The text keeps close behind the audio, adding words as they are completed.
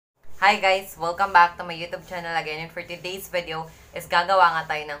Hi guys! Welcome back to my YouTube channel again, and for today's video is gagawa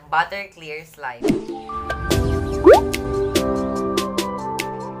nga tayo ng butter clear slime.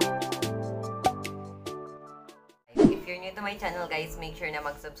 If you're new to my channel guys, make sure na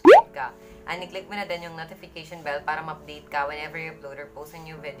mag-subscribe ka and i-click mo na din yung notification bell para ma-update ka whenever you upload or post a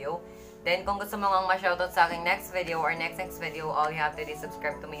new video. Then kung gusto mo nga ma-shoutout sa aking next video or next video, all you have to do is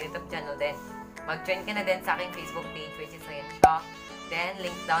subscribe to my YouTube channel. Then mag-join ka na din sa aking Facebook page, which is ayan siya. Then,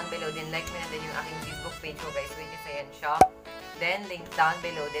 link down below. Then, like mo na din yung aking Facebook page ko, guys, which is ayan siya. Then, link down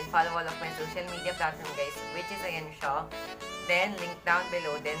below. Then, follow all of my social media platform, guys, which is ayan siya. Then, link down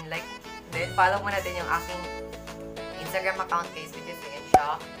below. Then, follow mo na din yung aking Instagram account, guys, which is ayan siya.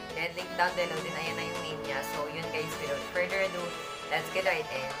 Then, link down below. Then, ayan na yung name niya. So, yun, guys, without further ado, let's get right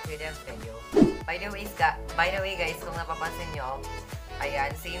into the video. By the way, guys, kung napapansin nyo,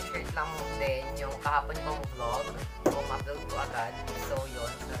 ayan, same shirt lang din yung kahapon kong vlog. Kung upload ko agad. So, yun.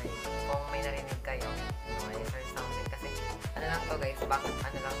 Sorry. Kung may narinig kayo, noise or something. Kasi, ano lang to guys, bakit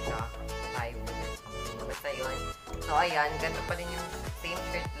ano lang siya? 5 minutes something. Basta yun. So, ayan. Ganito pa rin yung same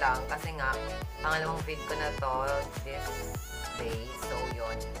shirt lang. Kasi nga, pangalawang vid ko na to this day. So,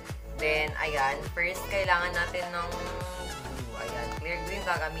 yun. Then, ayan. First, kailangan natin ng glue. Ayan. Clear glue yung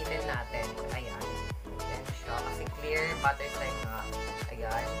gagamitin natin. Ayan. Ayan siya. Kasi clear butter slime nga.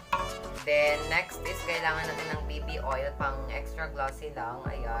 Ayan. Then, next is kailangan natin ng BB oil pang extra glossy lang.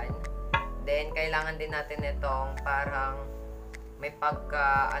 Ayan. Then, kailangan din natin itong parang may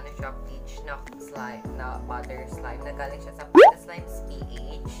pagka, ano siya, peach na slime, na butter slime. Nagaling siya sa butter slime's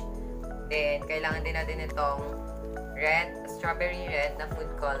PH. Then, kailangan din natin itong strawberry red na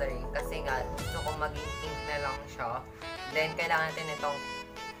food coloring. Kasi nga, gusto ko maging pink na lang siya. Then, kailangan natin itong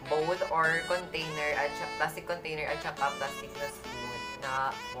bowl or container, at plastic container at saka plastic na spoon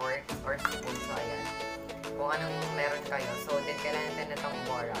na fork or spoon. So, ayan. Kung anong meron kayo. So, then, kailangan natin itong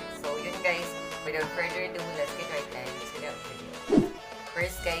borax. So, yun guys. Without further ado, let's get right into the video.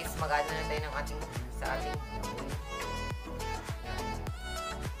 First guys, mag-add na tayo ng ating glue sa ating bowl.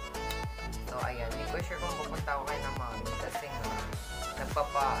 So, ayan. Hindi ko sure kung pupunta ako kay na mami. Kasi nga,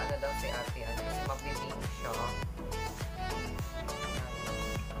 nagpapa-ano daw si ate. Kasi magbibig siya.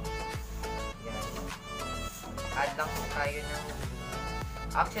 Ayan. Add lang tayo ng glue.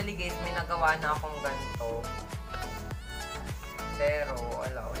 Actually guys, may nagawa na akong ganito. Pero,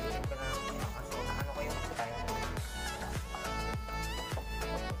 ala, ulitin ko na lang siya kasi naano ko yung time.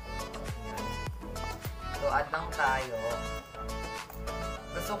 Ayan. So, add lang tayo.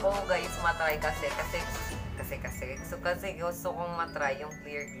 Gusto ko guys matry kasi gusto kong matry yung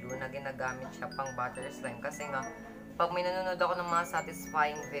clear glue na ginagamit siya pang butter slime. Kasi nga, pag may nanonood ako ng mga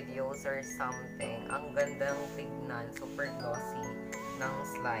satisfying videos or something, ang gandang tignan, super glossy ng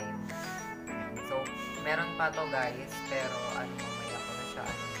slime. So, meron pa to guys, pero mamaya ko na siya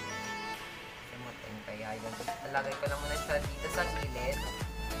simutin. Kaya yun, nalagay ko lang muna siya dito sa gilid.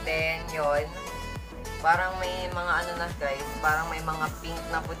 Then, yun, parang may mga na guys, parang may mga pink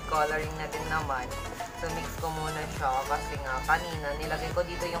na food coloring na din naman. So, mix ko muna siya kasi nga, kanina, nilagay ko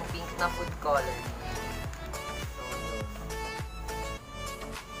dito yung pink na food coloring. So, yun.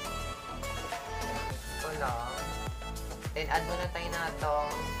 Mix ko lang. Then, add muna tayo na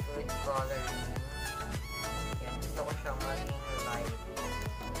itong food coloring. Yan, gusto ko siyang maging light.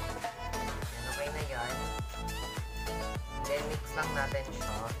 Yan, okay na yan. Then, mix lang natin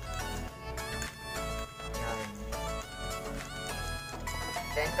siya. Yan.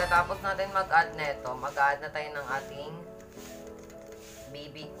 Then, katapos natin mag-add na ito, mag-add na tayo ng ating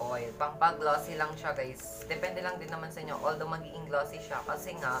BB oil. Pang-glossy lang siya, guys. Depende lang din naman sa inyo. Although, magiging glossy siya.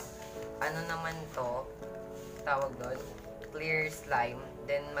 Kasi nga, ano naman to, tawag doon, clear slime,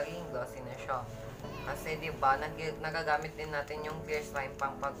 then magiging glossy na siya. Kasi diba, nagagamit din natin yung clear slime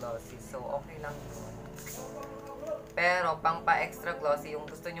pang pa-glossy. So, okay lang yun. Pero, pang pa-extra glossy, yung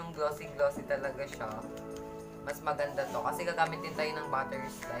gusto nyong glossy-glossy talaga siya, mas maganda to. Kasi gagamit din tayo ng butter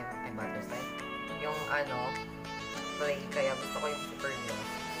slime. Yung clay, kaya gusto ko yung super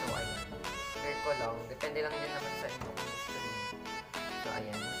glossy. So, ayan. Clear ko lang. Depende lang din naman sa inyo kung gusto nyo. So,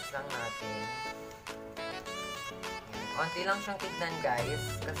 ayan. Mix lang natin. Konti lang siyang tignan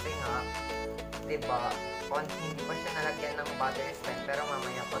guys, kasi nga, diba, hindi pa siya nalagyan ng butter slime, pero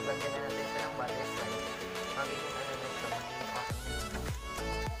mamaya pag lagyan na natin siya ng butter slime, magiging na siya, magiging okay.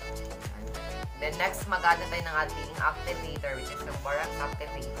 Then next, mag-add tayo ng ating activator, which is yung borax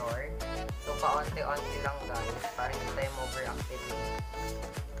activator. So, paonti-onti lang guys, para hindi tayo over-activate.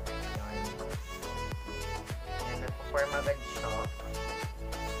 Yan. Yan, nagpo-form agad siya.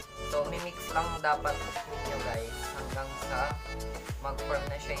 So, mimix lang dapat ninyo guys hanggang sa mag-form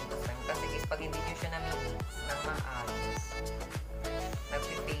na siya into slime. Kasi guys, pag hindi nyo siya na-mix ng maayos,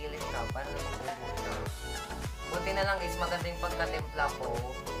 nag-fail siya. Paano nabubuo siya? Buti na lang guys, maganda yung pagkatimpla ko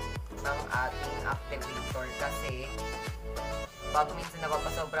ng ating activator kasi pag minsan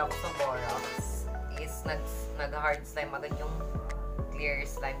napapasobra ako sa borax is nag-hard slime agad yung clear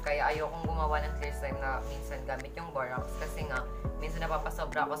slime. Kaya ayokong gumawa ng clear slime na minsan gamit yung borax kasi nga minsan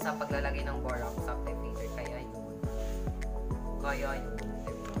napapasobra ako sa paglalagay ng borax activator. Kaya yun.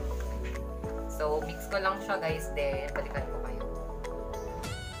 So, mix ko lang siya guys, then balikan ko kayo.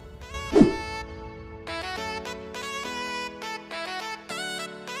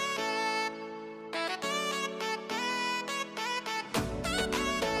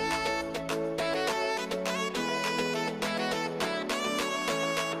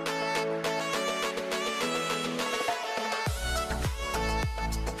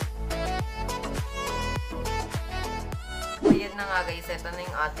 Ayan na nga guys, ito na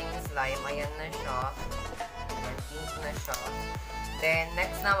yung ating slime. Ayan na siya. Ayan, pink na siya. Then,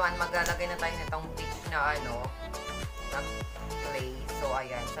 next naman, maglalagay na tayo nitong peach na na clay. So,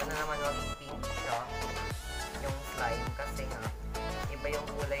 ayan. Sana naman maging pink siya. Yung slime. Kasi nga, iba yung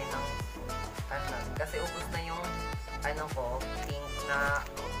kulay ng kasi ubos na yung pink na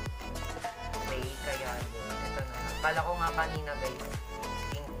clay. Kaya yun. Ito na. Kala ko nga kanina guys,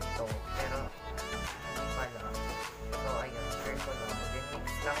 pink to. Pero, hindi pala. So, ayan, share ko lang. Then, mix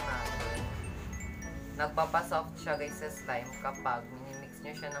lang natin. Nagpapasoft siya guys sa slime kapag minimix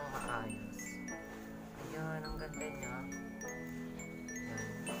nyo siya ng maayos. Ayan, ang ganda niya. Ayan.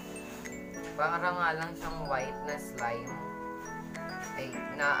 Para nga lang siyang white na slime. Ay,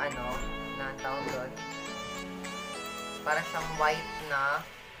 na tawag doon. Para siyang white na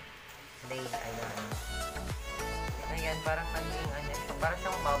clay. Ayan. Ayan, parang naging para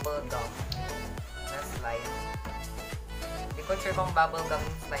siyang bubble gum na slime. Hindi ko sure kung bubble gum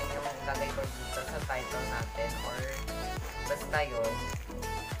slime yung ilagay ko dito sa title natin or basta yun.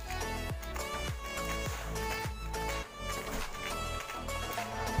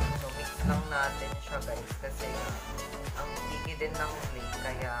 So, mix lang natin siya guys kasi ang sticky din ng clay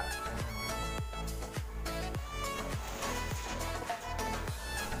kaya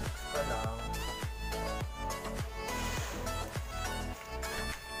mix ko lang.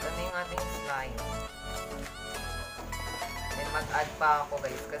 Ito yung ating slime. Mag-add pa ako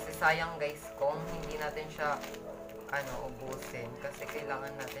guys kasi sayang guys kung hindi natin siya ubusin kasi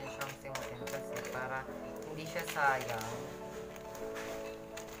kailangan natin siyang simutin kasi para hindi siya sayang.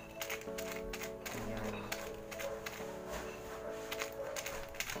 Ayan.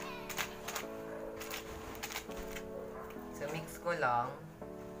 So mix ko lang.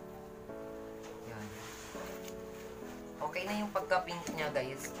 Ayan. Okay na yung pagka-pink niya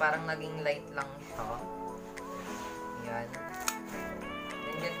guys, parang naging light lang siya. Ayan.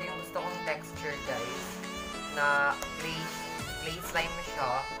 Then, ganito yung gusto kong texture, guys. Na clay slime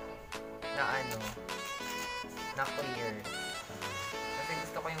siya. Na clear. Kasi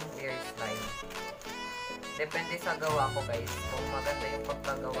gusto ko yung clear slime. Depende sa gawa ko, guys. Kung maganda yung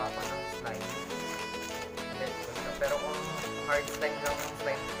pagkagawa ko ng slime. Pero kung hard slime lang yung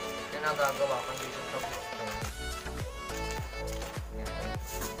slime, yung nagagawa ko dito sa gusto.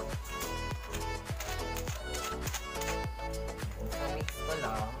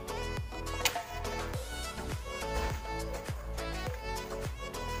 Lang.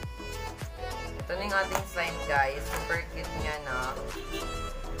 Ito na yung ating slime guys. Super cute niya na.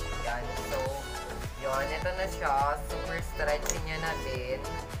 Yan. So, yun. Ito na siya. Super stretchy niya na din.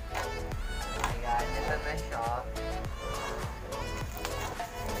 Ayan. Ito na siya.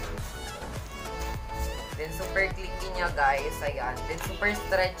 Then, super clicky niya guys. Ayan. Then, super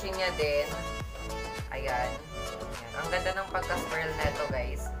stretchy niya din. Ayan. Ang ganda ng pagka-swirl neto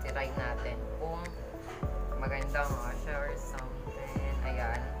guys. Try natin kung maganda nga siya or something.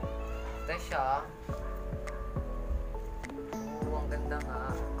 Ayan. Ito siya. Ang ganda nga.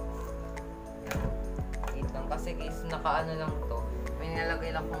 Ayan. Wait lang. Kasi guys, nakaano lang to. May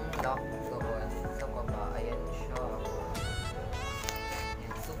nilagay lang kong lock doon sa baba. Ayan siya.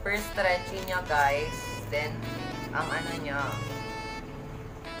 Ayan. Super stretchy niya guys. Then, ang niya.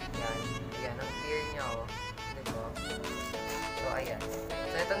 Ayan. Ayan. Ang clear niya So, ayan.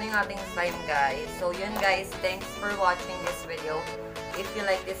 So, ito na yung ating slime, guys. So, yun, guys. Thanks for watching this video. If you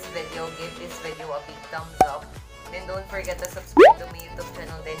like this video, give this video a big thumbs up. Then, don't forget to subscribe to my YouTube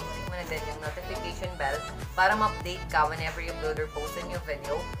channel. Then, click mo na din yung notification bell para ma-update ka whenever you upload or post a new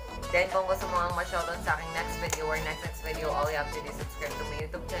video. Then, kung gusto mo ang ma-shoutout sa aking next video or next video, all you have to do is subscribe to my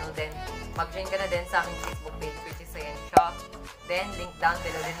YouTube channel. Then, mag-join ka na din sa aking Facebook page, which is Ayan Shop. Then, link down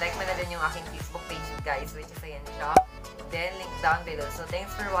below. Then, like mo na din yung aking Facebook page, guys, which is Ayan Shop. Then, link down below. So,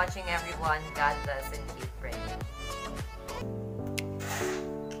 thanks for watching, everyone. God bless and keep